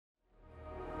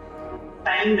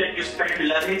time that you spend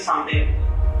learning something.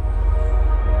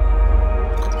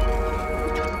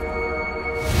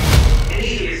 In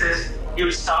many cases,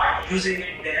 you'll start using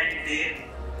it then and there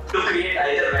to create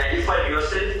either value for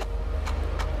yourself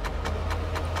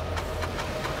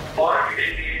or you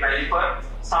can create value for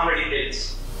somebody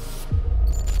else.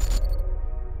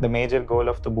 The major goal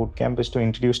of the bootcamp is to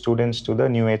introduce students to the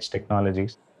new age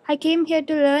technologies. I came here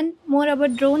to learn more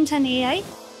about drones and AI,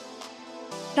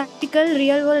 practical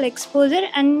real-world exposure,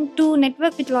 and to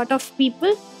network with a lot of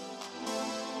people.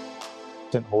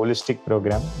 It's a holistic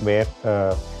program where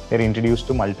they're introduced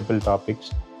to multiple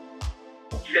topics.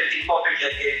 You can think of it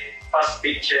like a first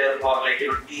picture or like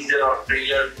a teaser or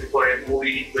trailer before a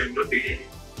movie is going to begin.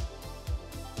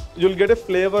 You'll get a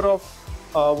flavor of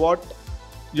what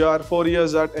your 4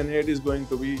 years at NIAT is going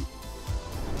to be.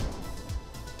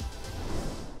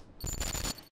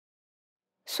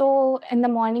 So in the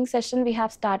morning session, we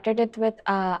have started it with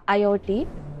IoT.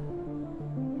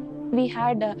 We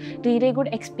had a really good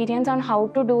experience on how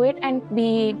to do it, and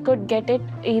we could get it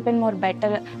even more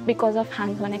better because of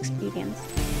hands-on experience.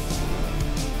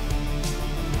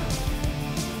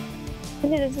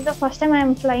 This is the first time I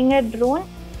am flying a drone.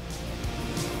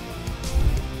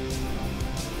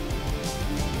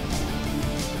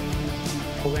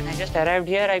 When I just arrived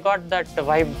here, I got that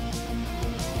vibe.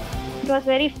 It was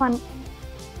very fun.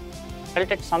 I felt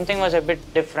that something was a bit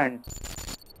different.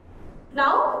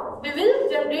 Now we will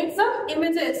generate some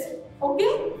images,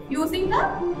 okay, using the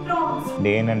prompts.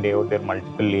 Day in and day out, there are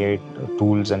multiple AI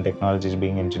tools and technologies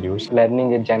being introduced.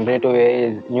 Learning a generative AI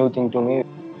is a new thing to me.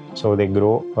 So they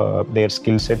grow their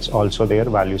skill sets, also their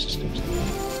value systems.